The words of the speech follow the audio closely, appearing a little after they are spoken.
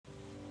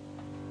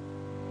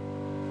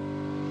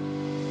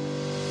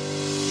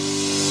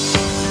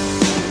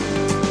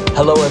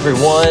Hello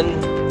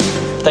everyone,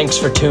 thanks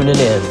for tuning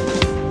in.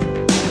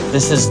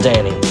 This is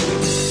Danny.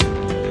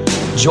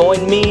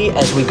 Join me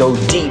as we go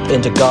deep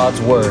into God's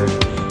Word,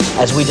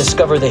 as we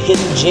discover the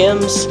hidden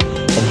gems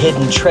and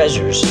hidden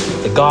treasures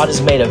that God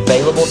has made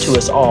available to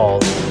us all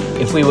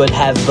if we would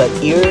have but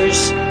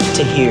ears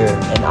to hear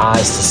and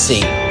eyes to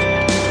see.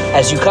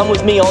 As you come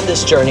with me on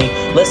this journey,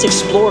 let's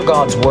explore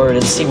God's Word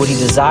and see what He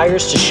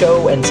desires to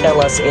show and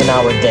tell us in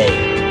our day.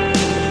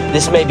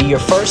 This may be your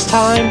first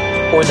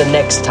time or the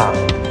next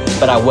time,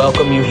 but I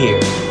welcome you here.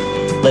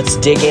 Let's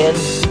dig in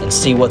and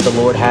see what the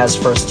Lord has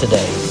for us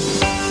today.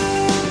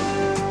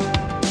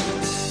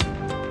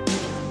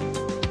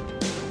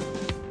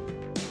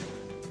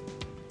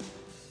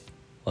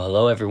 Well,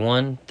 hello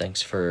everyone.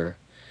 Thanks for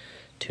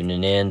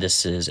tuning in.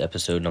 This is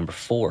episode number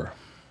 4,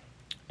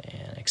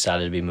 and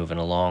excited to be moving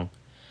along.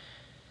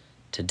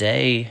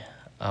 Today,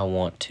 I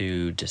want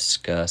to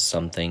discuss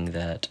something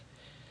that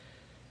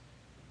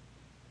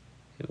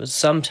it was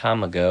some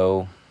time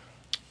ago.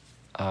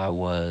 I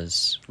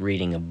was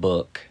reading a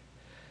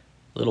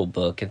little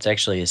book. It's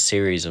actually a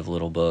series of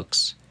little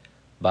books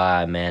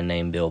by a man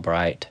named Bill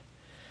Bright.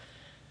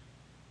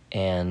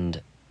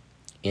 And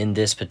in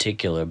this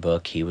particular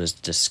book, he was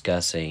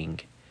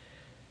discussing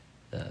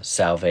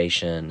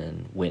salvation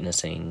and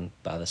witnessing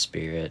by the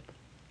Spirit.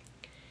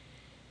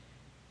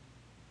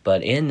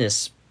 But in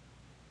this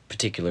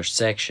particular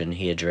section,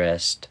 he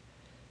addressed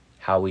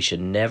how we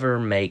should never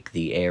make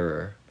the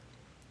error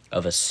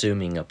of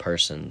assuming a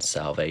person's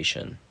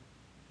salvation,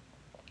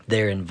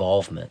 their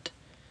involvement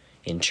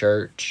in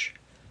church,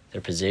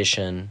 their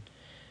position,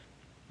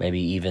 maybe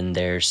even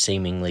their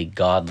seemingly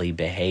godly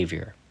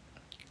behavior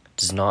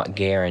does not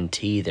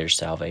guarantee their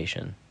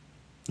salvation.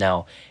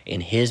 Now,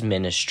 in his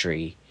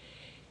ministry,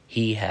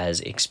 he has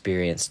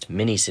experienced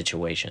many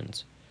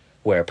situations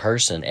where a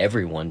person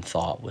everyone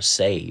thought was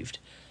saved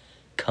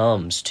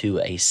comes to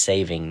a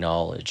saving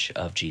knowledge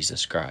of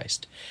Jesus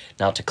Christ.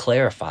 Now, to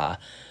clarify,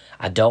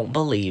 I don't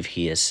believe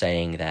he is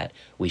saying that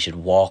we should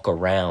walk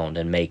around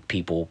and make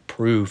people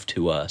prove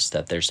to us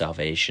that their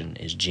salvation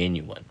is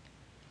genuine.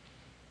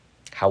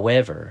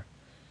 However,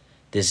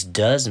 this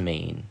does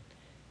mean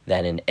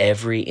that in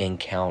every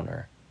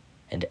encounter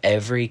and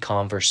every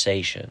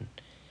conversation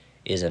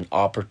is an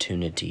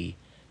opportunity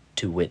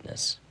to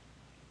witness.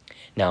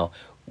 Now,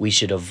 we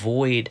should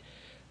avoid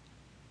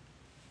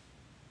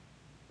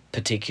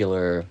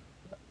particular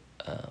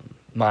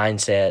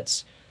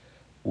mindsets.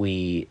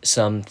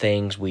 Some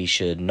things we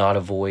should not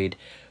avoid.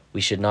 We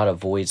should not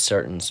avoid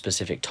certain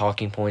specific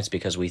talking points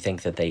because we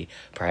think that they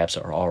perhaps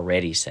are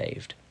already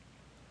saved.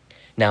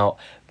 Now,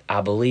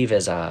 I believe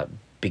as I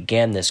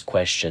began this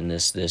question,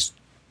 this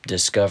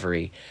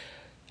discovery,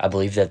 I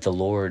believe that the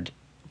Lord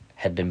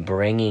had been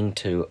bringing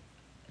to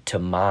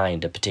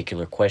mind a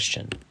particular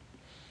question.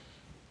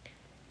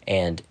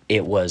 And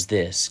it was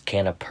this: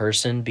 can a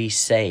person be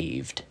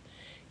saved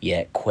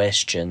yet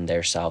question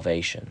their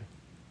salvation?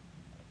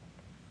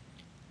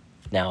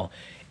 Now,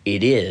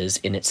 it is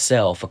in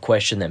itself a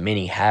question that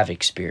many have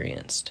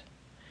experienced.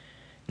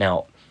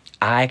 Now,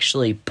 I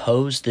actually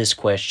posed this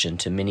question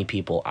to many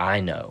people I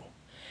know,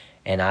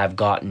 and I've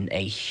gotten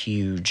a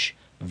huge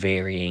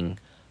varying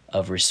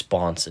of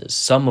responses,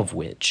 some of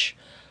which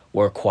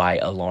were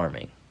quite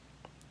alarming.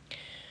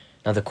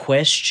 Now, the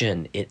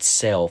question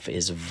itself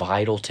is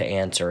vital to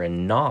answer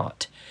and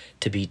not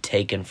to be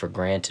taken for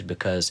granted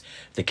because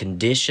the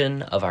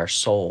condition of our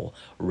soul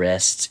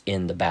rests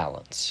in the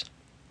balance.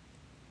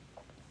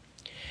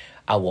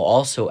 I will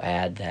also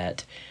add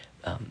that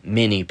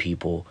many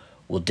people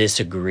will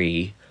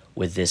disagree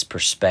with this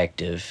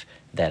perspective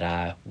that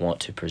I want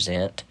to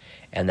present,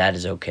 and that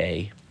is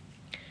okay.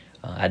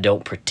 I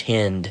don't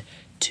pretend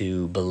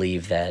to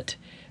believe that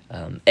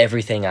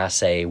everything I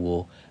say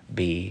will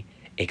be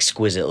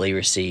exquisitely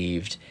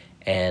received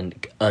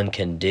and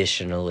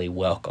unconditionally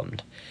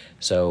welcomed.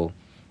 So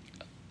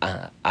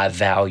I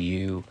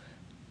value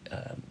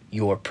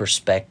your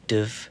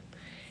perspective,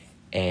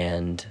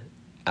 and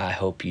I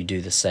hope you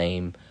do the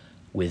same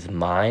with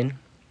mine.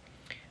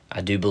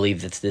 I do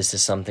believe that this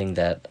is something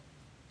that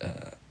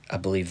I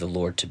believe the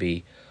Lord to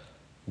be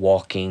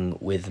walking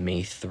with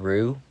me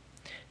through,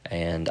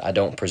 and I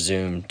don't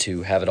presume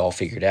to have it all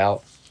figured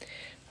out.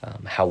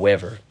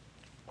 However,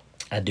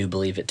 I do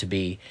believe it to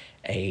be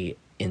a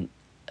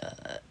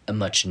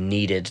much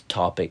needed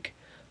topic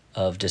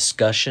of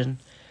discussion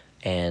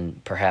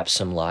and perhaps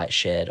some light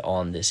shed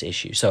on this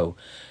issue. So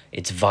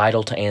it's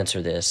vital to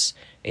answer this.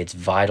 It's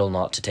vital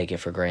not to take it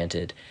for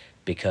granted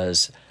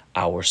because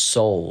our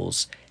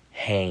souls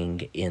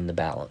hang in the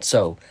balance.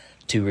 So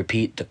to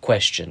repeat the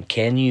question,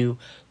 can you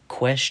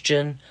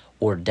question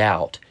or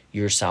doubt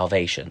your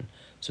salvation?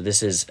 So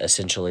this is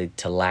essentially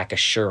to lack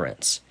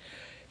assurance.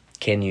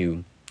 Can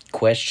you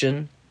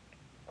question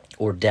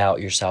or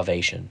doubt your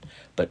salvation,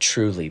 but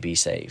truly be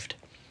saved?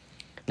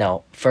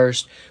 Now,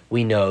 first,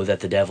 we know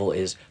that the devil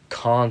is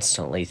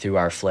constantly through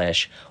our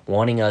flesh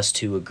wanting us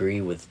to agree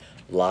with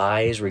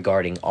lies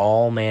regarding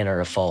all manner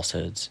of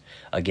falsehoods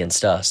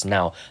against us.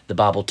 Now, the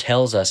Bible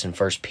tells us in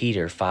 1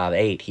 Peter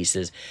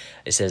 5:8,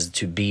 it says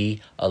to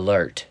be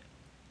alert,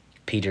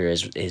 Peter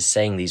is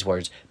saying these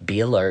words,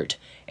 "Be alert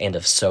and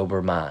of sober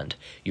mind.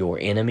 Your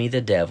enemy, the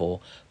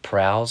devil,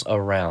 prowls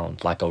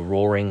around like a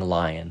roaring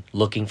lion,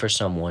 looking for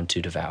someone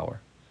to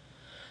devour."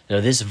 Now,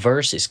 this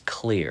verse is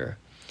clear.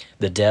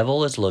 The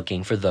devil is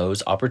looking for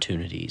those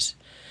opportunities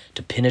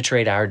to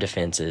penetrate our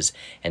defenses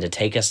and to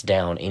take us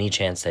down any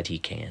chance that he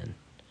can.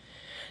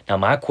 Now,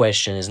 my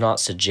question is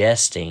not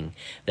suggesting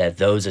that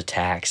those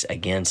attacks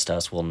against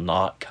us will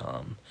not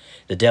come.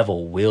 The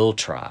devil will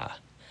try,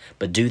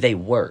 but do they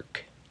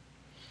work?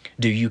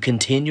 Do you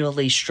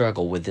continually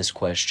struggle with this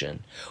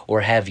question,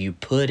 or have you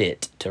put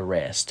it to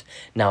rest?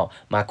 Now,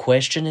 my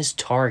question is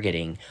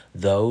targeting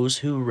those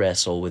who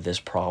wrestle with this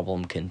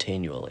problem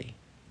continually.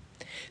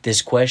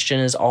 This question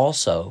is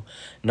also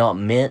not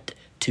meant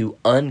to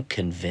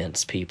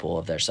unconvince people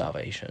of their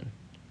salvation.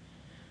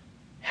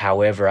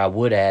 However, I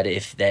would add,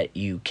 if that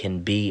you can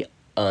be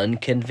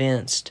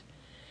unconvinced,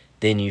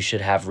 then you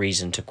should have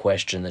reason to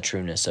question the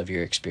trueness of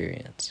your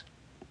experience.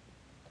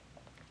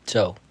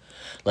 So,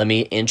 let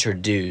me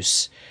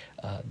introduce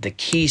the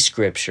key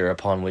scripture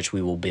upon which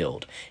we will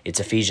build. It's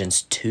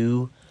Ephesians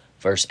 2,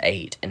 verse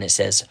 8, and it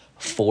says,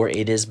 "For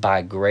it is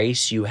by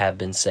grace you have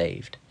been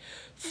saved,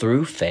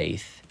 through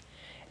faith,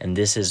 and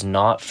this is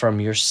not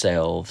from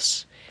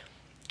yourselves,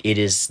 it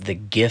is the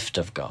gift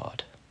of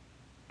God."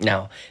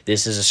 Now,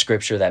 this is a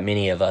scripture that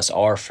many of us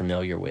are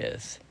familiar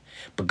with,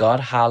 but God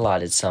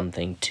highlighted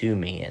something to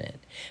me in it,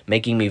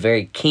 making me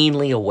very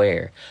keenly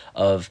aware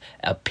of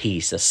a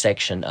piece, a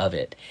section of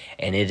it,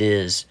 and it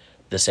is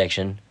the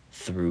section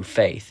through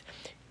faith.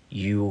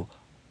 You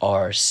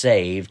are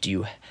saved,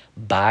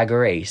 by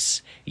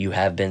grace, you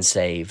have been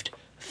saved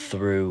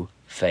through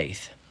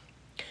faith.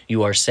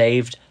 You are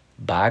saved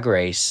by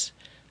grace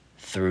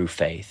through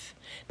faith.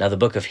 Now, the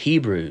book of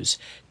Hebrews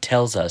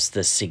tells us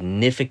the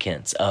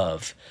significance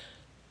of,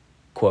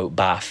 quote,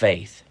 by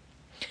faith.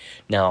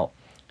 Now,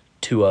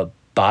 to a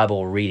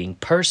Bible reading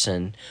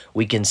person,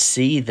 we can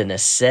see the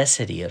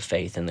necessity of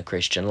faith in the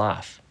Christian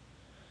life.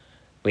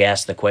 We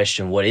ask the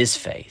question, what is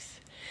faith?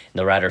 And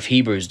the writer of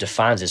Hebrews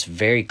defines this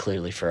very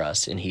clearly for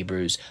us in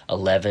Hebrews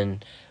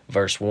 11,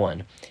 verse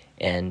 1.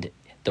 And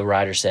the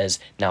writer says,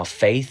 "Now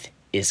faith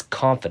is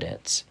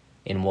confidence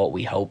in what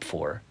we hope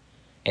for,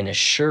 and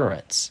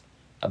assurance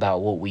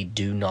about what we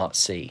do not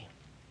see."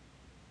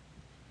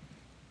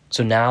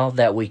 So now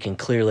that we can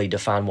clearly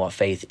define what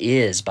faith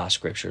is by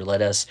Scripture,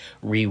 let us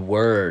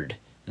reword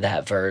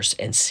that verse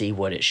and see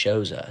what it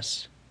shows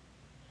us.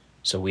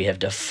 So we have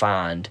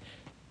defined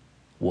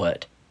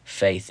what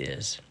faith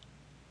is.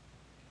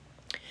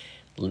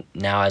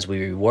 Now as we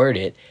reword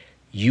it,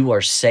 you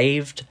are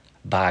saved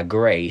by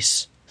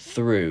grace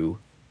through,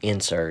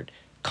 insert,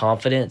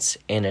 confidence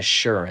and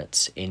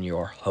assurance in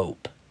your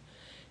hope,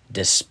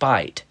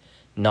 despite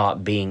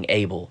not being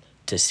able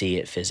to see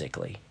it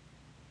physically.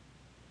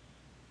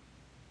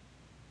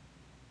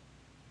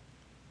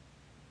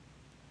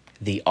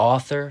 The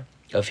author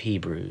of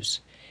Hebrews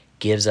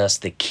gives us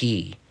the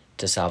key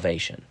to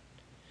salvation: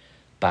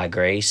 by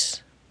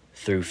grace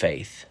through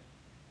faith.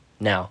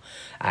 Now,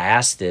 I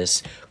ask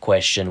this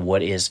question,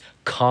 what is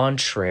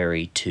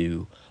contrary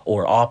to,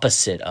 or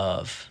opposite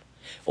of,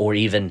 or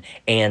even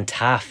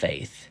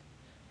anti-faith?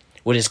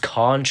 What is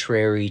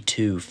contrary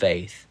to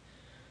faith?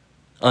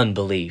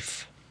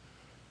 Unbelief.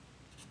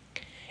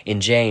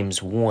 In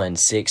James 1,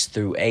 6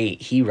 through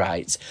 8, he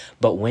writes,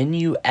 "But when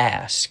you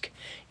ask,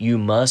 you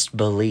must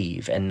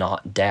believe and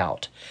not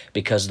doubt,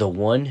 because the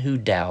one who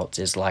doubts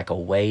is like a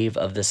wave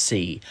of the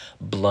sea,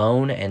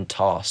 blown and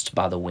tossed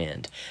by the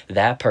wind.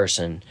 That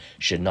person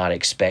should not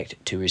expect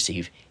to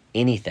receive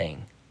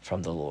anything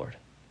from the Lord."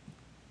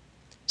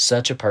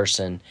 Such a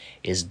person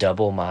is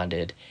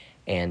double-minded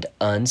and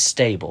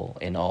unstable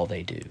in all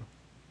they do.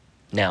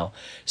 Now,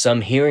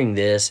 some hearing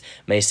this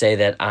may say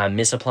that I'm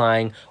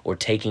misapplying or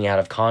taking out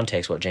of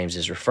context what James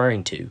is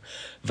referring to.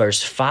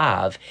 Verse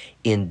 5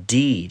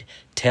 indeed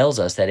tells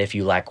us that if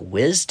you lack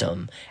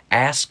wisdom,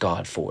 ask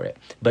God for it,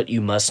 but you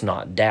must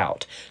not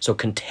doubt. So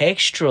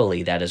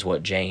contextually, that is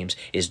what James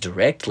is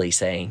directly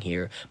saying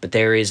here, but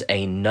there is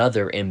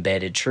another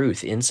embedded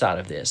truth inside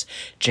of this.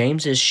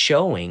 James is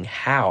showing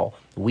how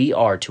we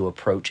are to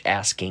approach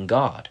asking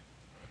God.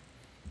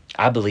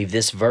 I believe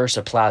this verse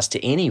applies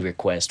to any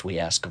request we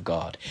ask of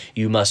God.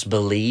 You must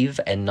believe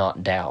and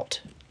not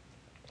doubt.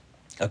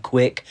 A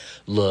quick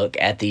look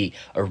at the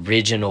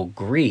original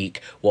Greek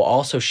will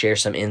also share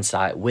some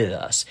insight with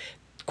us.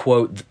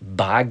 Quote,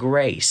 by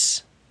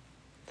grace.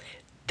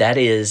 That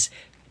is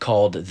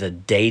called the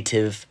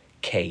dative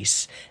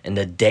case. And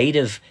the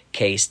dative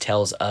case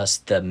tells us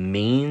the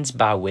means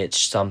by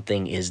which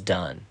something is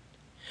done.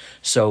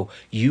 So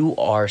you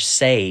are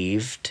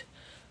saved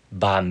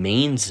by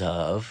means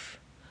of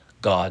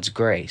God's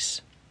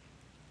grace.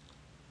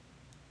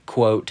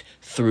 Quote,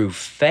 through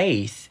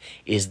faith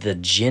is the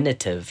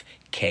genitive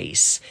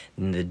case.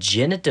 And the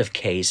genitive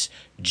case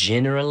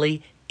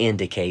generally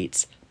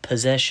indicates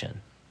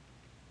possession.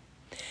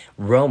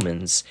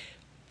 Romans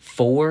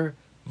 4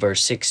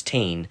 verse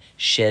 16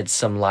 sheds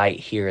some light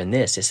here in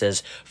this. It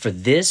says, "For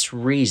this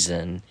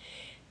reason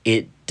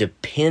It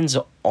depends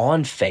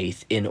on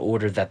faith in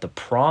order that the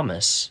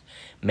promise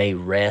may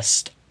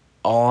rest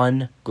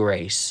on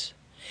grace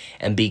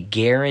and be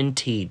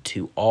guaranteed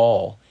to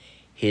all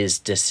his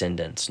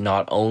descendants,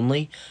 not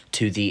only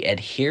to the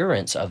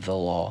adherents of the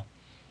law,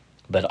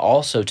 but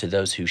also to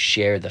those who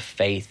share the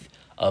faith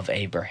of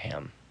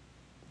Abraham.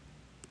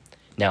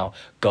 Now,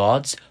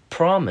 God's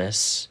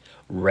promise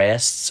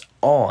rests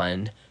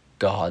on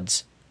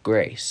God's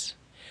grace,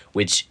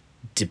 which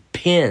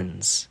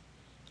depends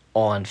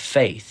on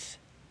faith.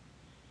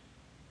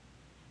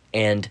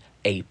 And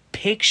a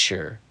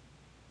picture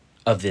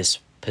of this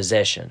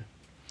possession.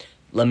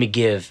 Let me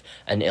give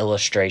an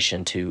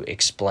illustration to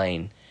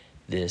explain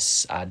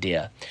this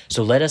idea.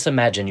 So let us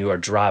imagine you are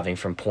driving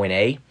from point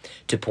A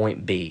to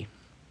point B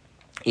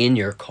in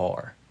your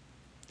car.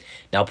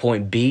 Now,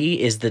 point B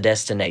is the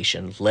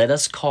destination. Let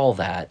us call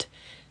that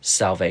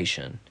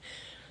salvation.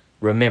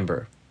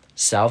 Remember,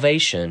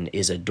 salvation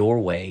is a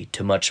doorway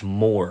to much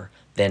more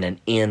than an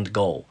end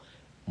goal,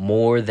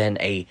 more than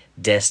a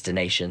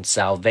destination.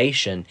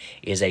 Salvation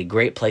is a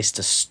great place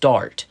to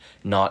start,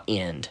 not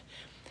end.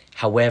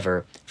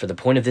 However, for the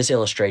point of this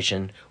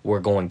illustration, we're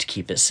going to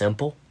keep it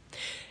simple,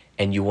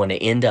 and you want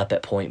to end up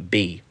at point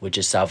B, which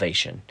is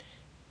salvation.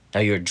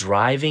 Now, you're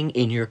driving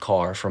in your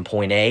car from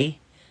point A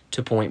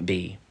to point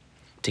B.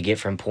 To get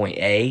from point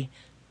A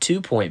to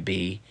point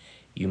B,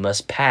 you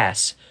must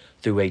pass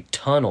through a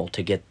tunnel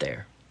to get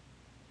there.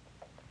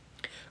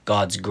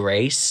 God's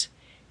grace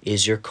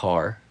is your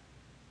car,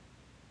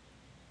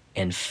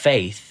 and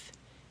faith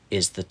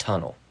is the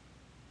tunnel.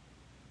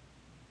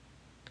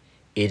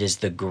 It is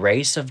the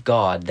grace of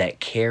God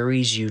that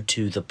carries you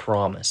to the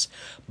promise,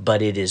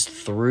 but it is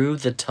through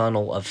the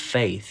tunnel of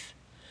faith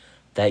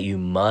that you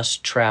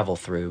must travel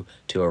through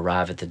to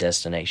arrive at the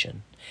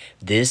destination.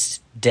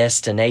 This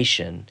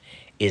destination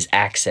is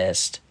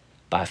accessed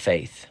by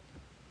faith.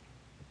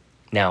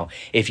 Now,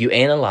 if you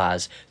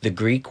analyze the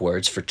Greek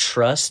words for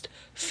trust,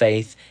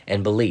 faith,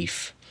 and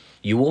belief,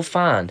 you will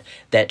find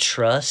that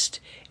trust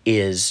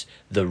is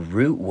the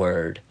root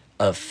word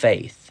of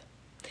faith,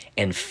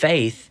 and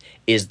faith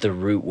is the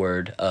root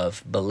word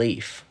of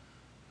belief.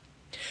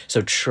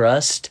 So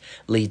trust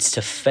leads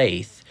to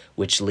faith,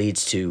 which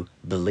leads to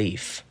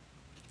belief.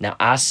 Now,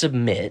 I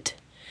submit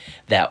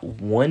that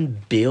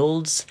one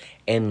builds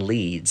and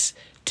leads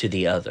to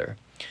the other.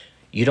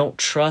 You don't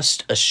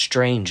trust a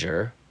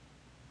stranger,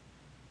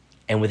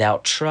 and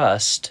without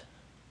trust,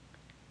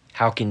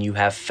 how can you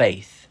have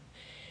faith?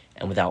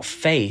 And without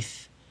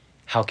faith,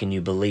 how can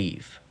you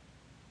believe?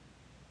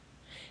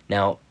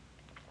 Now,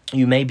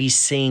 you may be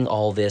seeing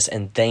all this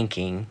and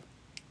thinking,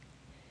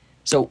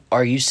 so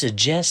are you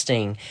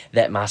suggesting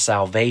that my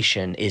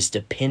salvation is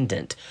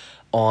dependent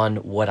on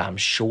what I'm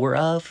sure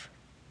of?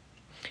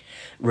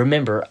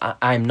 Remember,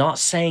 I'm not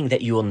saying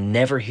that you will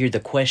never hear the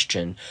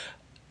question,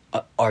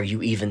 are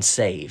you even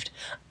saved?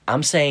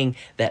 I'm saying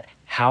that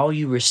how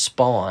you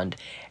respond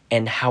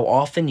and how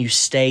often you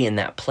stay in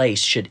that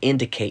place should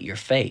indicate your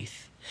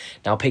faith.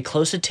 Now, pay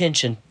close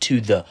attention to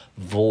the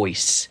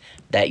voice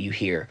that you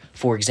hear.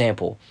 For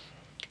example,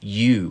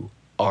 you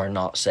are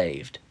not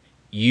saved.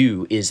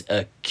 You is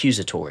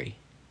accusatory.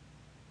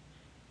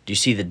 Do you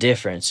see the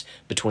difference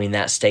between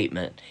that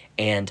statement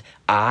and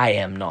I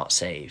am not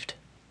saved?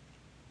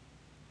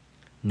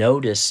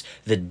 Notice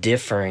the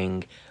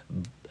differing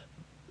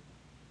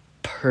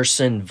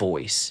person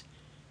voice.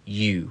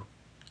 You,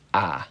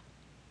 I.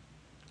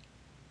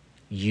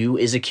 You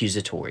is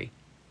accusatory.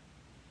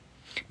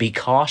 Be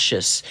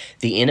cautious.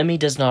 The enemy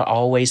does not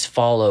always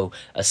follow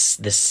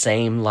the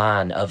same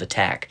line of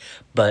attack,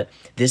 but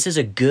this is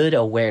a good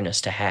awareness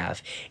to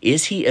have.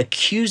 Is he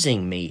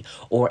accusing me,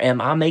 or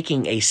am I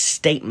making a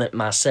statement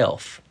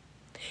myself?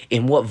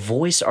 In what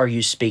voice are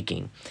you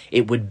speaking?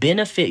 It would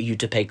benefit you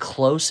to pay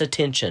close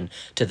attention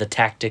to the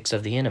tactics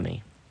of the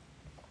enemy.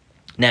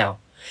 Now,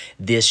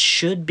 this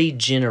should be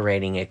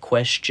generating a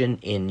question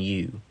in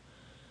you.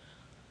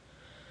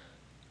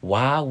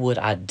 Why would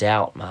I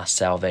doubt my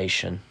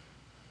salvation?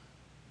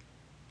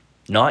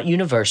 Not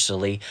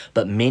universally,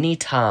 but many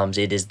times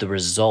it is the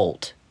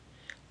result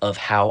of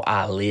how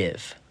I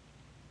live.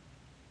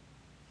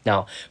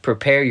 Now,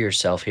 prepare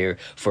yourself here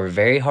for a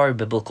very hard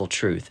biblical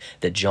truth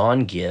that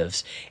John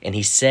gives, and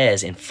he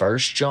says in 1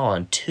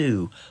 John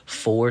 2,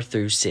 4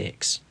 through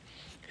 6,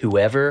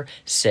 whoever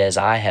says,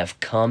 I have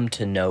come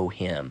to know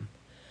him,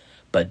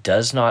 but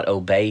does not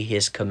obey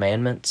his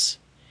commandments,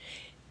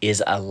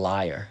 is a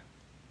liar.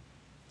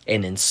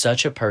 And in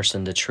such a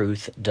person the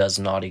truth does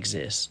not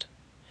exist.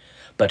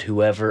 But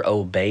whoever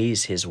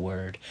obeys his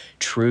word,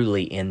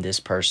 truly in this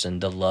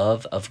person the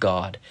love of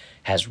God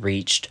has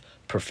reached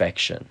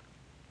perfection.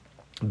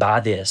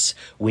 By this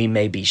we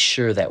may be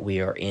sure that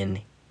we are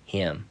in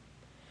him.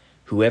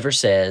 Whoever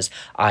says,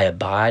 I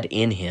abide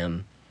in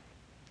him,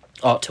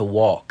 ought to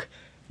walk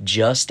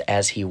just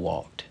as he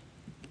walked.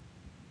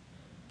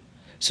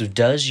 So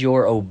does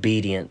your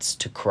obedience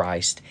to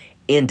Christ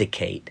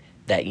indicate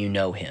that you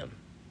know him?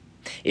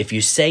 If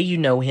you say you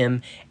know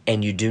him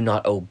and you do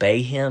not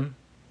obey him,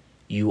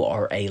 you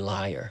are a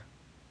liar.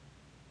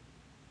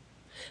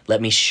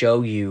 Let me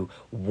show you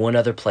one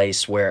other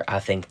place where I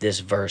think this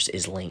verse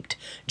is linked.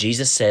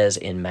 Jesus says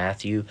in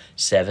Matthew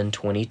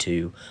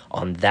 7:22,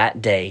 "On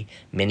that day,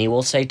 many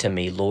will say to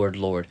me, Lord,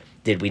 Lord,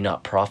 did we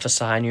not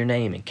prophesy in your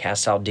name and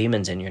cast out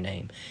demons in your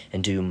name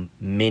and do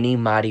many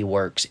mighty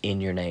works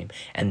in your name?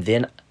 And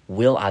then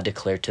will I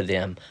declare to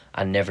them,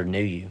 I never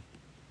knew you.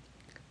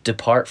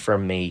 Depart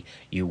from me,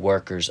 you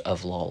workers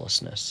of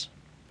lawlessness."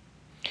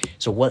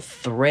 So what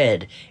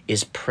thread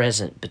is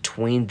present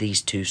between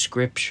these two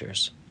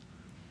scriptures?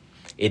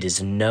 It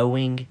is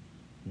knowing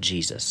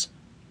Jesus.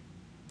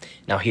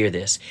 Now hear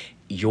this.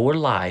 Your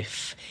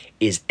life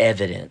is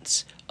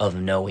evidence of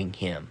knowing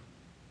him.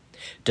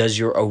 Does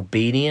your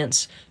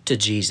obedience to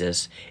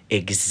Jesus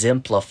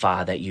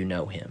exemplify that you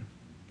know him?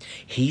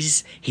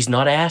 He's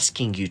not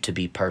asking you to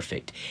be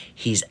perfect.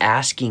 He's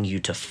asking you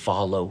to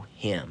follow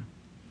him.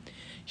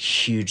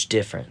 Huge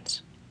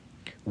difference.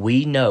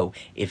 We know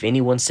if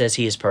anyone says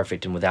he is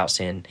perfect and without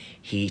sin,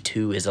 he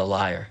too is a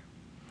liar.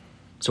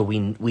 So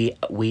we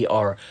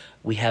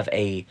have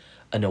an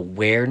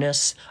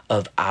awareness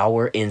of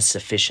our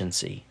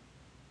insufficiency.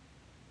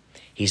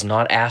 He's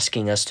not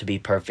asking us to be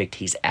perfect.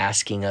 He's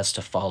asking us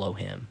to follow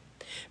him.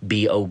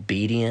 Be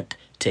obedient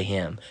to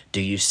him. Do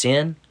you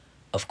sin?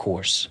 Of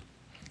course.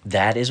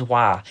 That is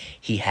why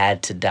he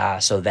had to die,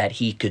 so that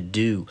he could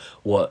do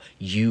what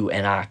you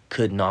and I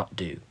could not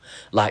do.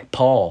 Like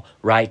Paul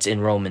writes in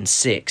Romans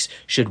 6,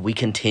 should we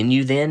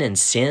continue then in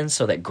sin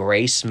so that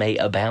grace may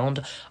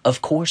abound?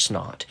 Of course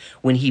not.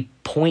 When he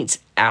points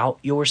out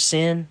your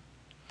sin,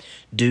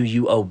 do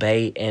you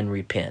obey and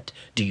repent?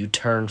 Do you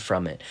turn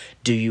from it?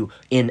 Do you,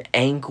 in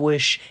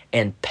anguish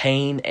and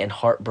pain and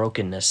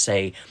heartbrokenness,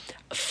 say,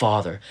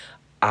 Father,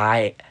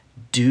 I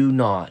do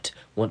not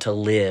want to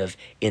live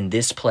in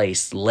this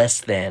place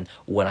less than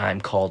what I'm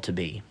called to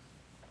be?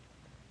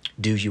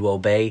 Do you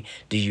obey?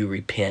 Do you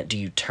repent? Do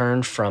you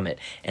turn from it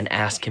and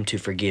ask him to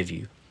forgive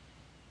you?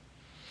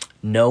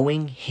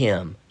 Knowing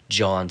him,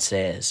 John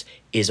says,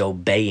 is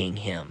obeying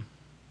him.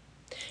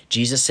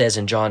 Jesus says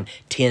in John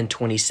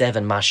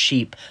 10:27, my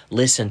sheep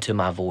listen to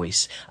my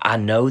voice. I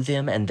know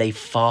them and they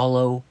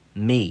follow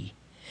me.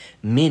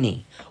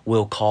 Many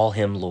will call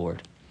him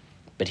Lord,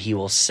 but he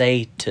will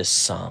say to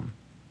some,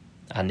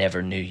 I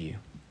never knew you.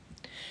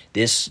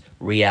 This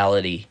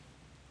reality,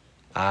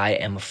 I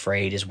am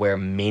afraid, is where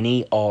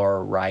many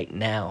are right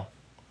now.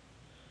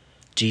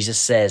 Jesus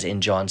says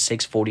in John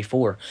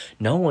 6:44,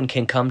 no one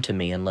can come to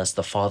me unless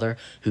the Father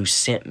who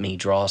sent me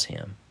draws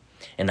him,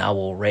 and I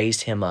will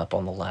raise him up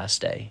on the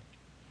last day.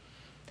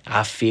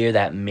 I fear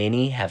that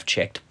many have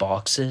checked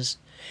boxes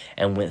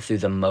and went through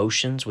the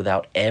motions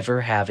without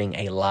ever having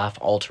a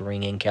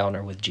life-altering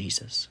encounter with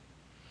Jesus.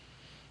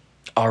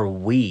 Are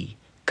we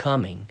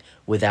coming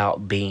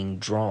without being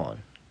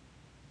drawn?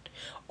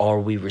 Are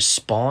we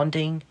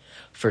responding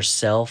for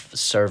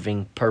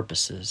self-serving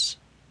purposes?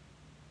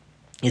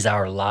 Is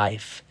our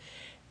life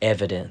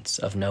evidence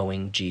of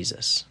knowing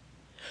Jesus?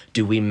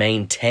 Do we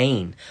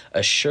maintain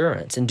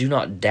assurance and do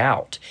not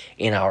doubt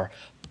in our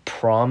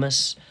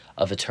promise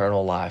of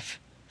eternal life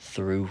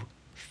through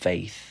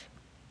faith?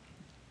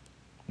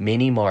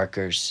 Many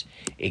markers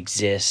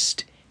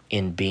exist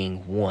in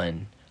being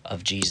one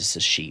of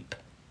Jesus' sheep.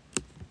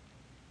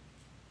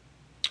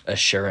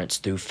 Assurance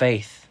through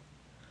faith,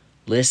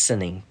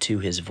 listening to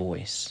his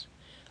voice,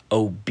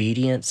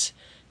 obedience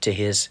to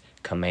his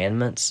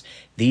commandments.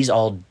 These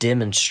all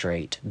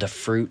demonstrate the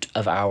fruit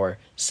of our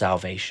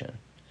salvation.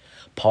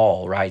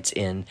 Paul writes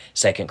in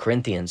 2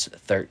 Corinthians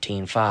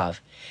 13:5,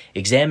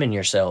 examine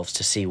yourselves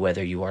to see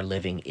whether you are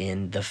living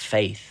in the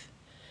faith.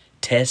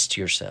 Test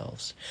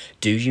yourselves.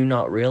 Do you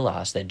not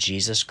realize that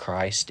Jesus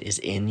Christ is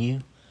in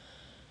you?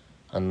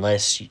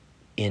 Unless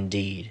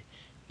indeed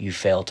you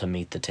fail to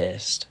meet the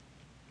test.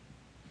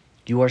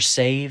 You are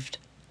saved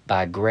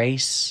by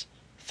grace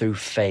through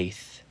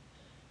faith,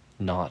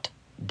 not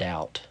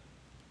doubt.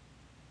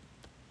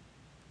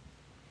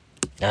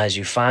 Now, as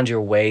you find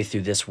your way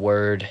through this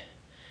word,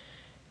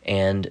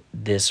 and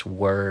this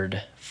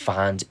word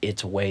finds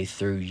its way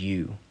through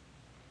you,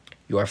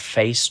 you are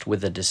faced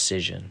with a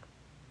decision.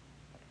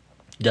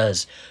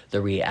 Does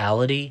the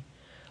reality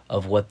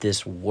of what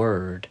this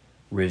word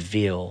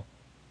reveal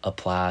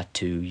apply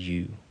to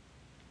you?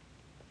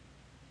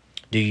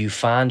 Do you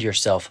find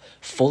yourself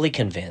fully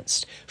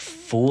convinced,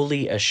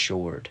 fully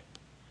assured,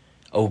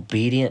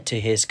 obedient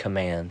to his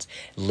commands,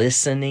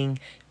 listening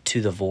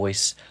to the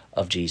voice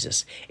of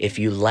Jesus? If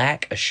you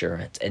lack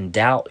assurance and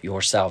doubt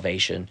your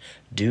salvation,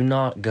 do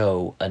not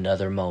go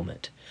another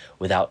moment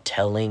without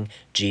telling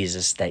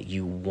Jesus that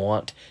you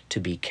want to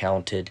be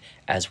counted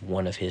as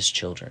one of his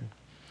children.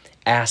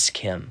 Ask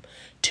him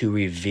to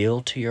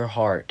reveal to your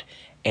heart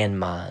and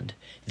mind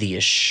the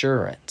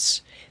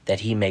assurance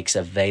that he makes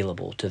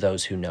available to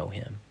those who know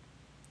him.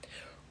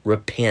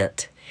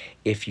 Repent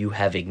if you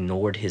have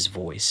ignored his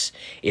voice,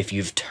 if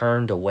you've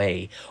turned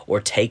away or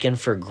taken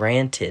for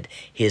granted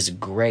his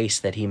grace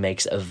that he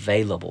makes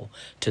available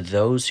to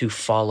those who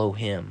follow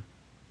him.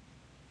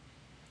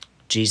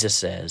 Jesus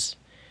says,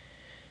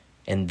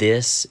 and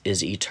this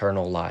is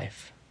eternal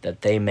life,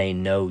 that they may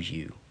know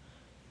you,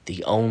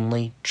 the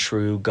only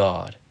true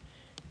God,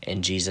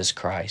 and Jesus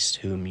Christ,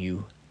 whom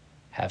you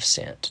have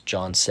sent.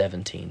 John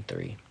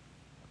 17:3.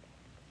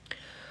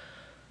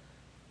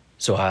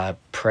 So I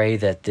pray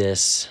that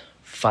this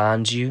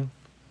finds you,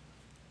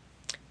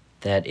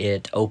 that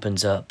it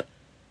opens up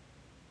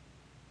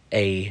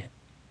a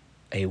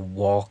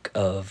walk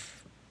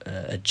of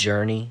a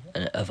journey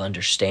of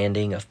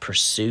understanding, of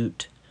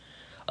pursuit,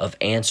 of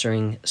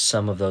answering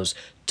some of those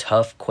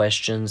tough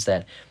questions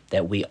that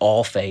we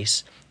all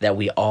face, that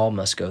we all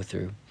must go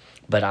through.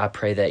 But I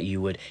pray that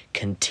you would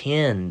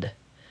contend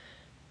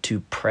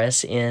to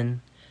press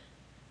in,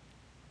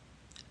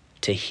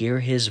 to hear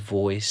his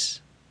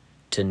voice,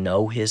 to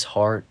know his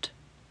heart,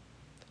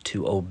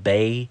 to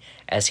obey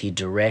as he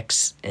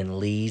directs and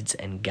leads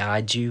and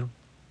guides you.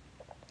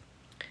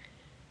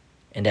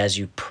 And as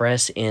you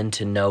press in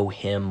to know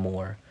him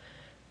more,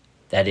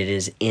 that it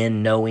is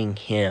in knowing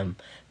him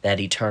that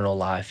eternal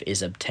life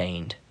is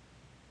obtained.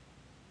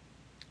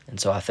 And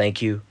so I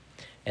thank you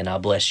and I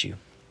bless you.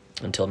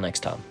 Until next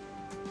time.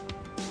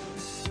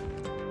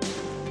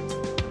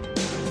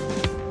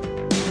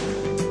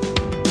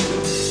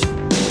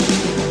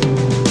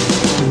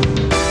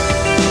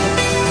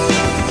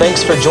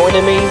 Thanks for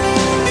joining me.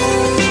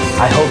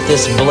 I hope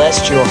this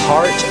blessed your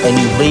heart and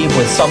you leave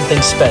with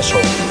something special.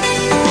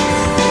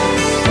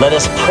 Let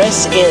us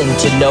press in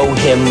to know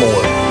him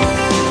more.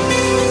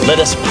 Let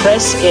us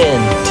press in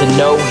to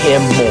know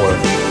him more.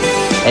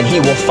 And he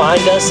will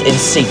find us in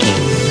seeking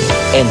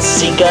and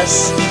seek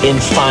us in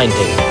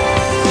finding.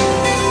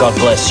 God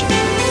bless you.